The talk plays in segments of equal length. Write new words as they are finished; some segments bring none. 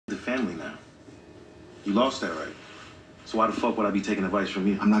You lost that right. So why the fuck would I be taking advice from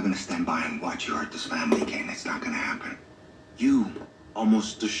you? I'm not gonna stand by and watch you hurt this family again. It's not gonna happen. You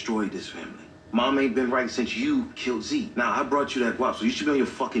almost destroyed this family. Mom ain't been right since you killed Z. Now, I brought you that guap, so you should be on your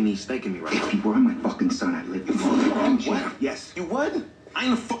fucking knees thanking me right now. If you were my fucking son, I'd let you fucking What? Yes. You what? I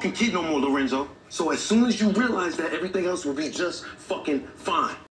ain't a fucking kid no more, Lorenzo. So as soon as you realize that, everything else will be just fucking fine.